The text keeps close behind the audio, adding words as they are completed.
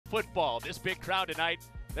football. This big crowd tonight,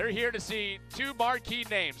 they're here to see two marquee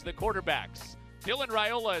names, the quarterbacks. Dylan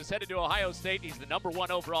Raiola is headed to Ohio State. He's the #1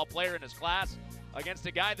 overall player in his class against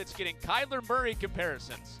a guy that's getting Kyler Murray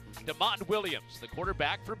comparisons. Demond Williams, the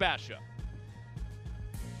quarterback for Basha.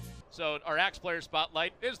 So our Axe Player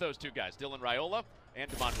Spotlight is those two guys, Dylan Raiola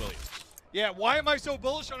and Demond Williams. Yeah, why am I so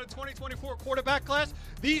bullish on a 2024 quarterback class?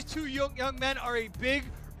 These two young men are a big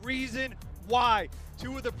reason why.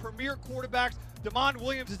 Two of the premier quarterbacks. Demond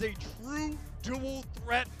Williams is a true dual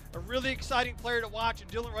threat, a really exciting player to watch, and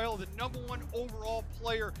Dylan Raiola, the #1 overall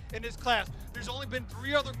player in this class. There's only been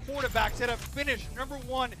 3 other quarterbacks that have finished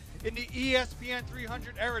 #1 in the ESPN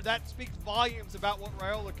 300 era. That speaks volumes about what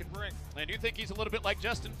Raiola can bring. And you think he's a little bit like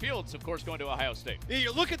Justin Fields, of course, going to Ohio State. Yeah,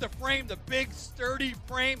 you look at the frame, the big, sturdy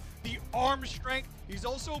frame, the arm strength. He's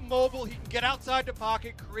also mobile. He can get outside the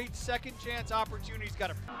pocket, create second chance opportunities. Got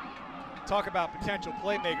to talk about potential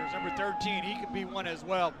playmakers. Number 13, he could be one as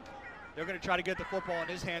well. They're going to try to get the football in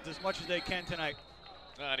his hands as much as they can tonight.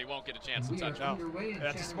 And he won't get a chance to touch it.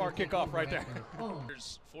 That's a smart kickoff right there.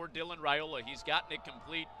 For Dylan Raiola, he's gotten it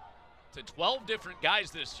complete to 12 different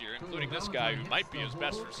guys this year, including this guy who might be his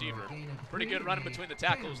best receiver. Pretty good running between the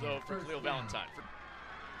tackles, though, for Khalil Valentine.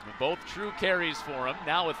 Both true carries for him.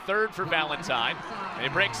 Now a third for Valentine. And he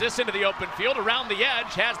breaks this into the open field around the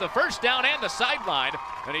edge, has the first down and the sideline,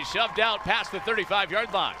 and he's shoved out past the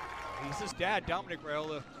 35-yard line. He's his dad, Dominic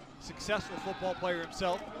Raiola, successful football player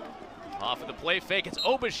himself. Off of the play fake, it's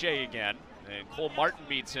Obashe again, and Cole Martin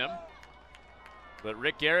beats him. But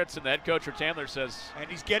Rick Garrettson, the head coach for Chandler, says... And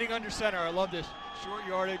he's getting under center. I love this. Short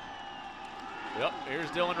yardage. Yep, here's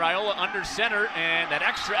Dylan Raiola under center, and that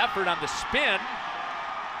extra effort on the spin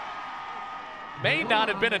may not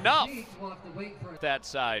have been enough. That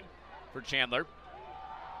side for Chandler.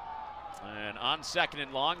 And on 2nd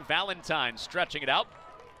and long, Valentine stretching it out.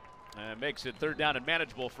 And makes it 3rd down and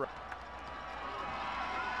manageable for...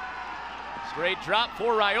 Straight drop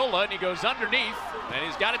for Raiola, and he goes underneath, and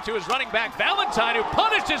he's got it to his running back, Valentine, who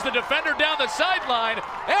punishes the defender down the sideline,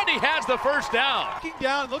 and he has the first down. Looking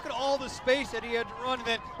down, look at all the space that he had to run, and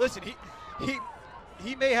then, listen,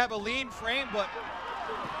 he may have a lean frame, but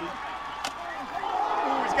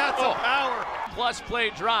he's got some power. Plus play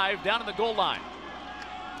drive down in the goal line.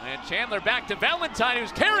 And Chandler back to Valentine,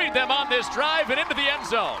 who's carried them on this drive and into the end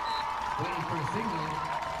zone.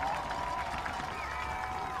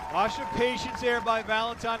 Lots of patience there by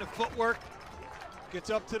Valentine. The footwork gets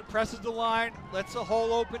up to the presses the line, lets the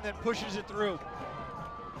hole open, then pushes it through.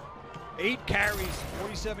 8 carries,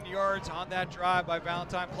 47 yards on that drive by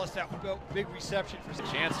Valentine, plus that big reception for a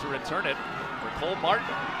chance to return it for Cole Martin,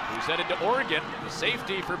 who's headed to Oregon. The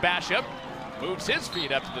safety for Basha moves his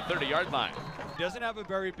feet up to the 30-yard line. He doesn't have a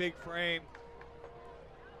very big frame,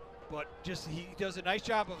 but just he does a nice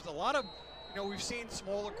job of a lot of. You know, we've seen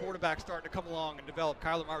smaller quarterbacks starting to come along and develop.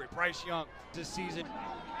 Kyler Murray, Bryce Young this season.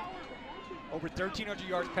 Over 1,300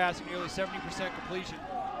 yards passing, nearly 70% completion.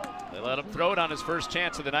 They let him throw it on his first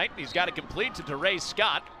chance of the night. He's got it complete to DeRay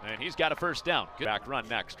Scott, and he's got a first down. Good back run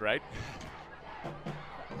next, right?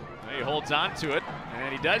 He holds on to it,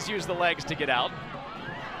 and he does use the legs to get out.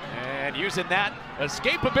 And using that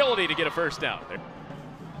escapability to get a first down.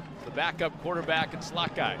 The backup quarterback and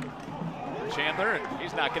slot guy. Chandler, and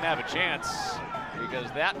he's not going to have a chance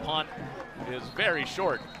because that punt is very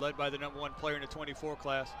short. Led by the #1 player in the 24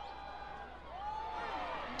 class.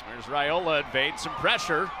 There's Raiola, evades some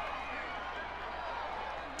pressure.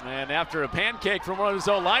 And after a pancake from one of his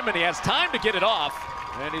own linemen, he has time to get it off,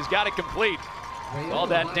 and he's got it complete. All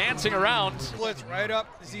that dancing around. Blitz right up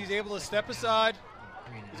as he's able to step aside.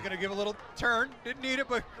 He's going to give a little turn. Didn't need it,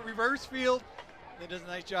 but reverse field. He does a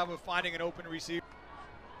nice job of finding an open receiver.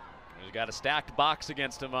 He's got a stacked box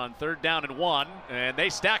against him on 3rd down and 1, and they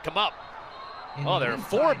stack him up. Oh, there are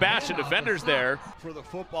 4 Basha defenders there. For the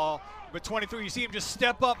football, but 23, you see him just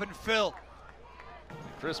step up and fill.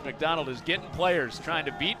 Chris McDonald is getting players, trying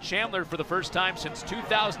to beat Chandler for the first time since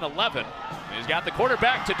 2011. He's got the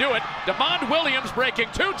quarterback to do it. Demond Williams breaking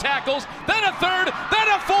 2 tackles, then a 3rd, then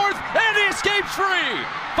a 4th, and he escapes free.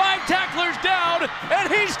 5 tacklers down,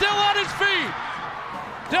 and he's still on his feet.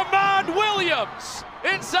 Demond Williams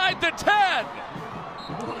inside the 10.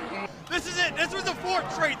 This is it. This was the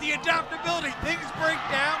 4th trait, the adaptability. Things break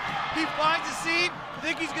down. He finds a seam.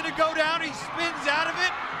 Think he's going to go down. He spins out of it.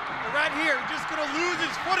 And right here, just going to lose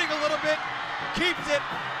his footing a little bit. Keeps it.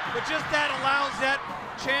 But just that allows that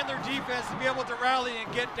Chandler defense to be able to rally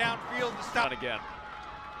and get downfield to stop. Again.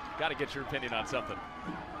 Got to get your opinion on something.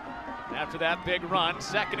 After that big run,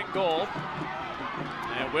 2nd and goal.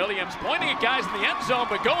 And Williams pointing at guys in the end zone,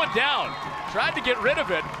 but going down. Tried to get rid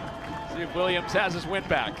of it. See if Williams has his win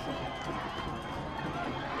back.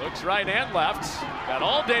 Looks right and left. Got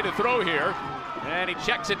all day to throw here. And he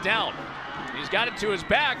checks it down. He's got it to his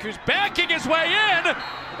back, who's backing his way in.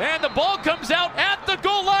 And the ball comes out at the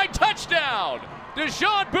goal line. Touchdown,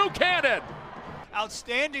 Deshaun Buchanan.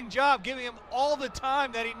 Outstanding job giving him all the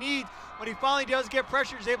time that he needs. When he finally does get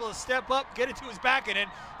pressure, he's able to step up, get it to his back, and then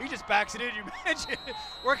he just backs it in. You mentioned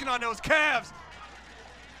working on those calves.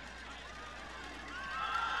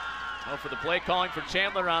 Well, for the play calling for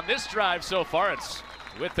Chandler on this drive so far, it's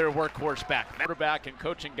with their workhorse back. Quarterback and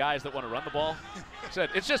coaching guys that want to run the ball. Said,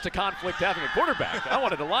 it's just a conflict having a quarterback. I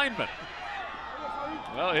wanted a lineman.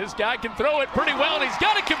 Well, his guy can throw it pretty well, and he's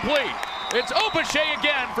got it complete. It's Obashe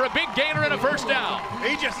again for a big gainer and a first down.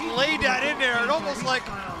 He just laid that in there. It almost like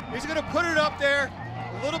he's going to put it up there.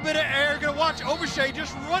 A little bit of air. Going to watch Obashe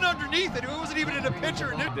just run underneath it. It wasn't even in the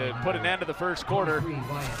picture. To put an end to the first quarter.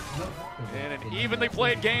 And an evenly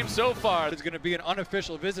played game so far. There's going to be an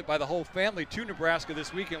unofficial visit by the whole family to Nebraska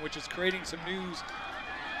this weekend, which is creating some news.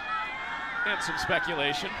 And some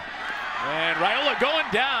speculation. And Raiola going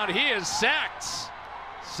down. He is sacked.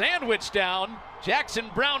 Sandwich down. Jackson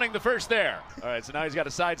Browning the first there. All right, so now he's got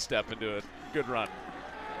to sidestep into a good run.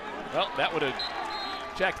 Well, that would have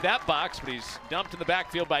checked that box, but he's dumped in the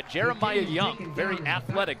backfield by Jeremiah Young. Very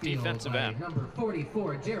athletic defensive end. Number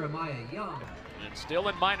 44, Jeremiah Young. And still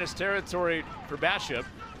in minus territory for Basha.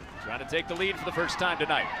 Trying to take the lead for the first time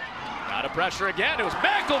tonight. Out of pressure again. It was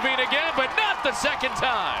McElveen again, but not the second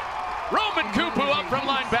time. Roman Kupu up from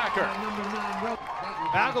linebacker.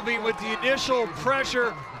 McElveen with the initial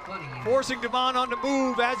pressure, forcing Devon on the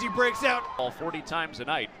move as he breaks out. All 40 times a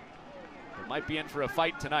night. It might be in for a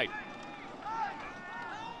fight tonight.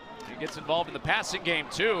 He gets involved in the passing game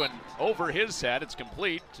too, and over his head, it's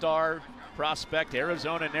complete. Star prospect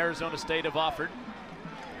Arizona and Arizona State have offered.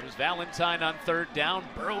 There's Valentine on third down,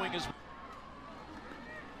 burrowing his.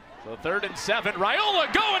 So 3rd and 7,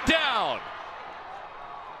 Raiola going down.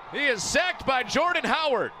 He is sacked by Jordan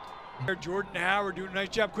Howard. Jordan Howard doing a nice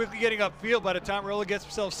job quickly getting upfield. By the time Raiola gets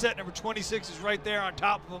himself set, number 26 is right there on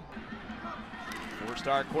top of him.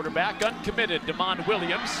 4-star quarterback, uncommitted, Damon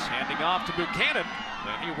Williams, handing off to Buchanan,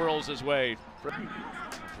 and he whirls his way.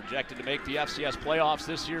 Projected to make the FCS playoffs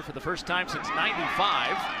this year for the first time since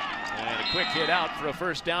 '95. And a quick hit out for a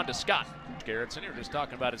first down to Scott. Garrettson, you're just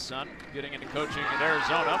talking about his son getting into coaching in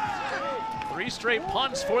Arizona. 3 straight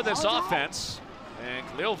punts for this offense. And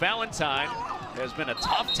Khalil Valentine has been a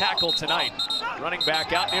tough tackle tonight. Running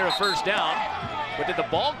back out near a first down. But did the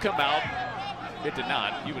ball come out? It did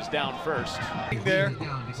not. He was down first. There,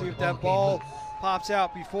 see if that ball pops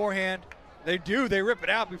out beforehand. They do. They rip it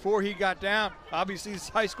out before he got down. Obviously, it's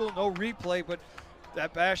high school, no replay, but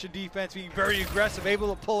that Basha defense being very aggressive,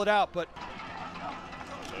 able to pull it out. But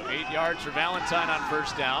so 8 yards for Valentine on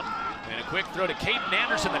first down. And a quick throw to Caden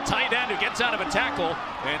Anderson, the tight end, who gets out of a tackle.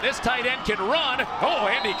 And this tight end can run. Oh,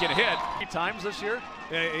 and he can hit. 3 times this year.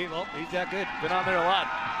 Yeah, well, he's that good. Been on there a lot.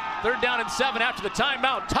 3rd down and 7 after the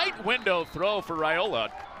timeout. Tight window throw for Raiola.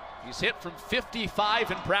 He's hit from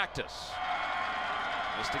 55 in practice.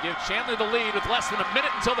 Just to give Chandler the lead with less than a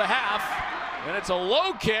minute until the half. And it's a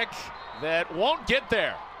low kick that won't get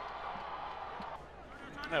there.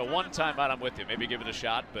 One timeout, I'm with you. Maybe give it a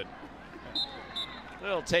shot, but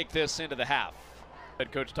they'll take this into the half.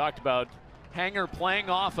 Head coach talked about Hanger playing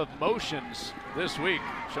off of motions this week,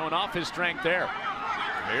 showing off his strength there.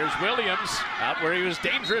 Here's Williams out where he was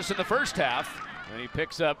dangerous in the first half, and he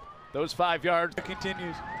picks up those 5 yards. It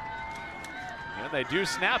continues. And they do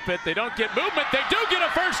snap it. They don't get movement. They do get a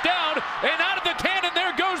first down, and out of the cannon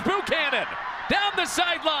there goes Buchanan. Down the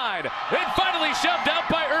sideline, and finally shoved out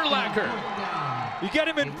by Urlacher. You get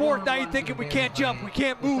him in 4th, now you're thinking we can't jump, we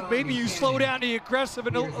can't move. Maybe you slow down the aggressive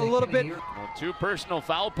a little bit. Well, 2 personal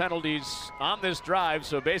foul penalties on this drive,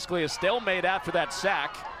 so basically a stalemate after that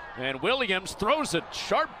sack. And Williams throws a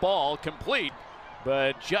sharp ball complete,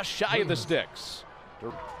 but just shy of the sticks.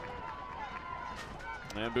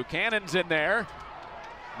 And Buchanan's in there.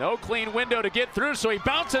 No clean window to get through, so he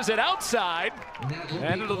bounces it outside.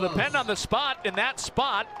 And it'll depend on the spot, and that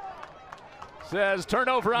spot says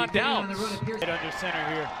turnover on downs. Right under center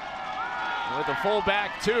here. With the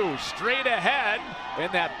fullback too, straight ahead.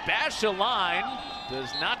 And that Basha line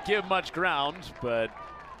does not give much ground, but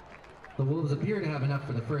the Wolves appear to have enough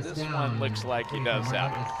for the first this down. one looks like he does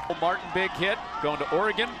have it. Martin, big hit, going to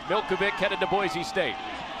Oregon. Milkovic headed to Boise State.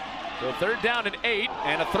 So 3rd down and 8,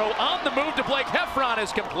 and a throw on the move to Blake Heffron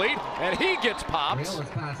is complete, and he gets popped,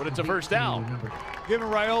 but it's a first down. Giving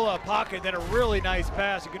Raiola a pocket, then a really nice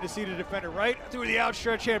pass. You're going to see the defender right through the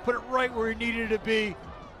outstretched hand, put it right where he needed it to be.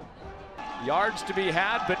 Yards to be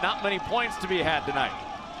had, but not many points to be had tonight.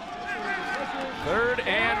 3rd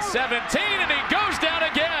and 17, and he goes down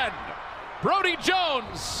again. Brody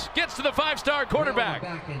Jones gets to the five-star quarterback.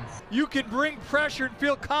 You can bring pressure and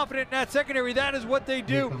feel confident in that secondary. That is what they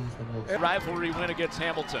do. Rivalry win against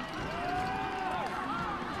Hamilton.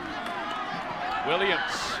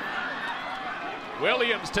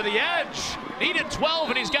 Williams to the edge. Needed 12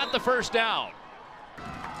 and he's got the first down.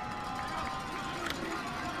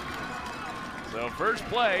 So first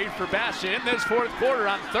play for Basha in this fourth quarter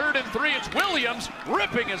on 3rd and 3. It's Williams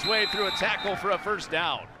ripping his way through a tackle for a first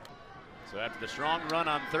down. So after the strong run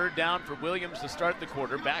on 3rd down for Williams to start the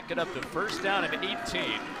quarter, back it up to first down and 18.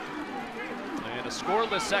 And a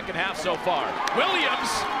scoreless second half so far. Williams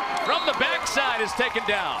from the backside is taken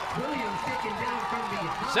down.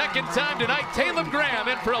 Second time tonight, Talib Graham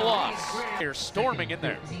in for a loss. They're storming in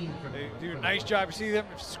there. They do a nice job. You see them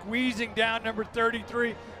squeezing down number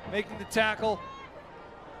 33, making the tackle,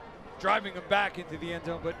 driving him back into the end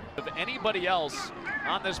zone. But of anybody else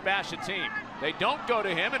on this Basha team, they don't go to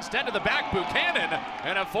him. Instead of the back, Buchanan,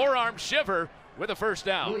 and a forearm shiver with a first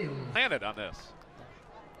down. Landed on this.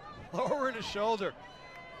 Lowering his shoulder.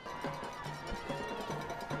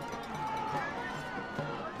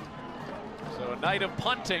 So a night of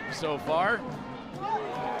punting so far.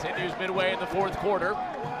 Continues midway in the fourth quarter.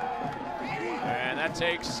 And that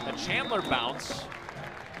takes a Chandler bounce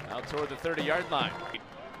out toward the 30-yard line.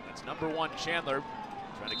 That's number 1 Chandler,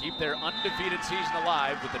 trying to keep their undefeated season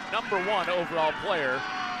alive with the number 1 overall player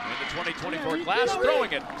in the 2024 class,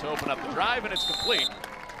 throwing it to open up the drive, and it's complete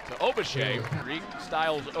to Obashe. Greek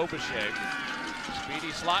Styles Obashe,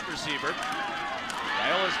 speedy slot receiver.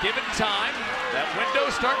 Raiola's given time. That window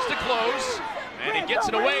starts to close, and he gets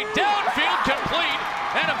it away. Downfield complete,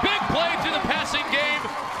 and a big play through the passing game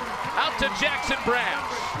out to Jackson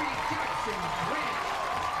Branch.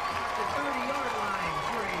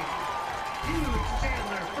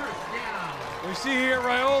 We see here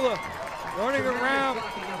Raiola running around,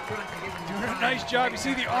 doing a nice job. You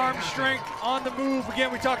see the arm strength on the move.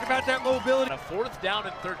 Again, we talked about that mobility. A 4th down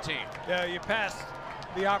and 13. Yeah, you passed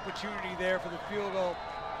the opportunity there for the field goal.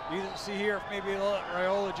 You see here if maybe let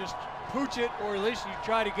Raiola just pooch it, or at least you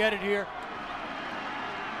try to get it here.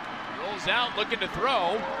 Rolls out, looking to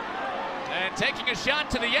throw, and taking a shot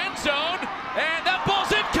to the end zone, and that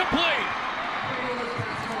ball's incomplete.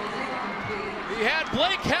 He had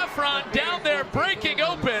Blake Heffron down there breaking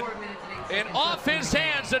open, and off his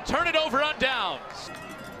hands to turn it over on downs.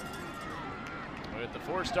 With the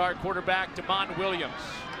 4-star quarterback, Damon Williams.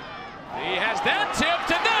 He has that tipped,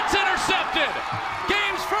 and that's intercepted.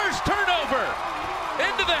 Game's first turnover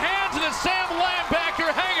into the hands of the Sam linebacker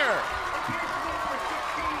Hanger.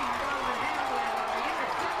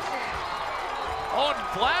 Oh, and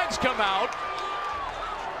flags come out.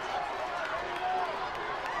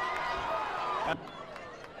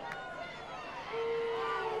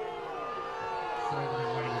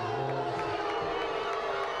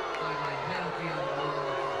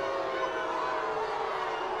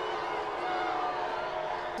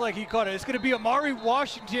 Like he caught it. It's going to be Amari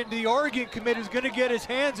Washington, the Oregon commit, who's going to get his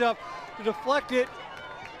hands up to deflect it.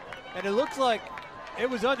 And it looks like it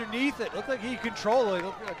was underneath it. Looked like he controlled it.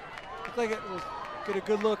 Looked like it was. Get a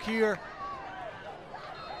good look here.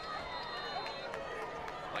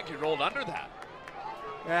 Like he rolled under that.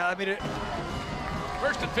 Yeah, I mean it.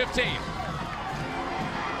 1st and 15.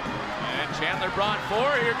 And Chandler brought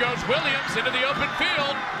 4. Here goes Williams into the open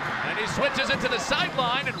field. And he switches it to the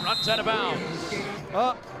sideline and runs out of bounds.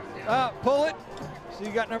 Pull it. So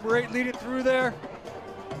you got number 8 leading through there.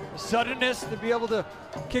 The suddenness to be able to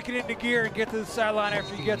kick it into gear and get to the sideline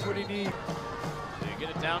after he gets what he needs. So you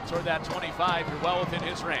get it down toward that 25. You're well within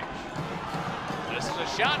his range. This is a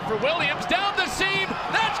shot for Williams down the seam.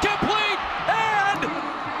 That's complete. And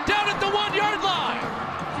down at the 1-yard line.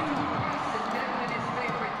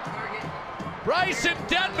 Bryson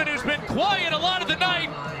Denman has been quiet a lot of the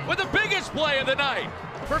night with the biggest play of the night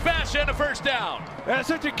for Basha and a first down. That's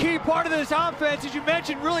such a key part of this offense, as you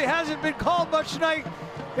mentioned, really hasn't been called much tonight.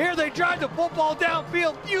 Here they drive the football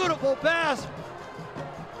downfield. Beautiful pass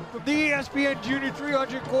from the ESPN Junior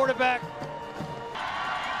 300 quarterback. The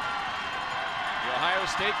Ohio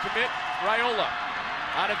State commit, Raiola.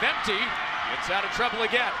 Out of empty, gets out of trouble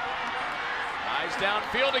again. Eyes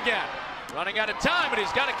downfield again. Running out of time, and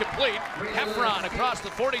he's got it complete. Heffron across the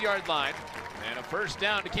 40-yard line. And a first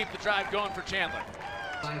down to keep the drive going for Chandler.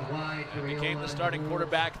 And became the starting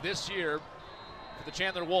quarterback this year for the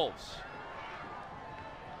Chandler Wolves.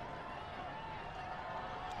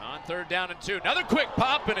 On 3rd down and 2. Another quick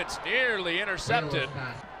pop, and it's nearly intercepted.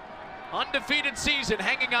 Undefeated season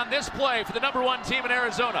hanging on this play for the number 1 team in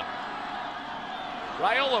Arizona.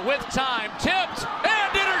 Raiola with time, tipped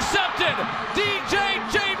and intercepted. DJ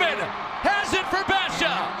Jamin has it for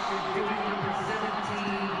Basha.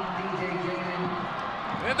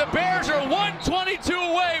 Bears are 122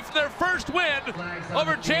 away from their first win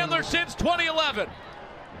over Chandler since 2011.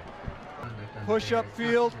 Push up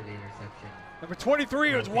field. Number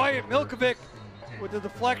 23 is Wyatt Milkovic with the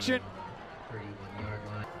deflection.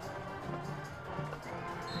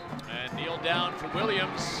 And kneel down for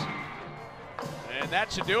Williams. And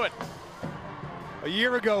that should do it. A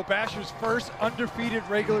year ago, Basha's first undefeated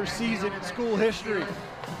regular season in school history.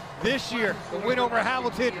 This year, the win over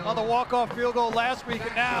Hamilton on the walk-off field goal last week,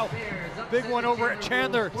 and now big one over at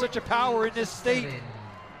Chandler. Such a power in this state.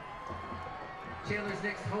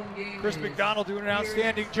 Chris McDonald doing an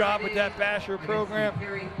outstanding job with that Basha program.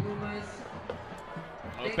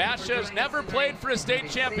 Well, Basha has never played for a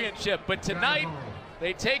state championship, but tonight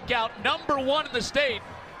they take out #1 in the state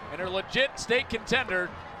and are legit state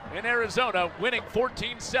contender in Arizona, winning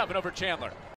 14-7 over Chandler.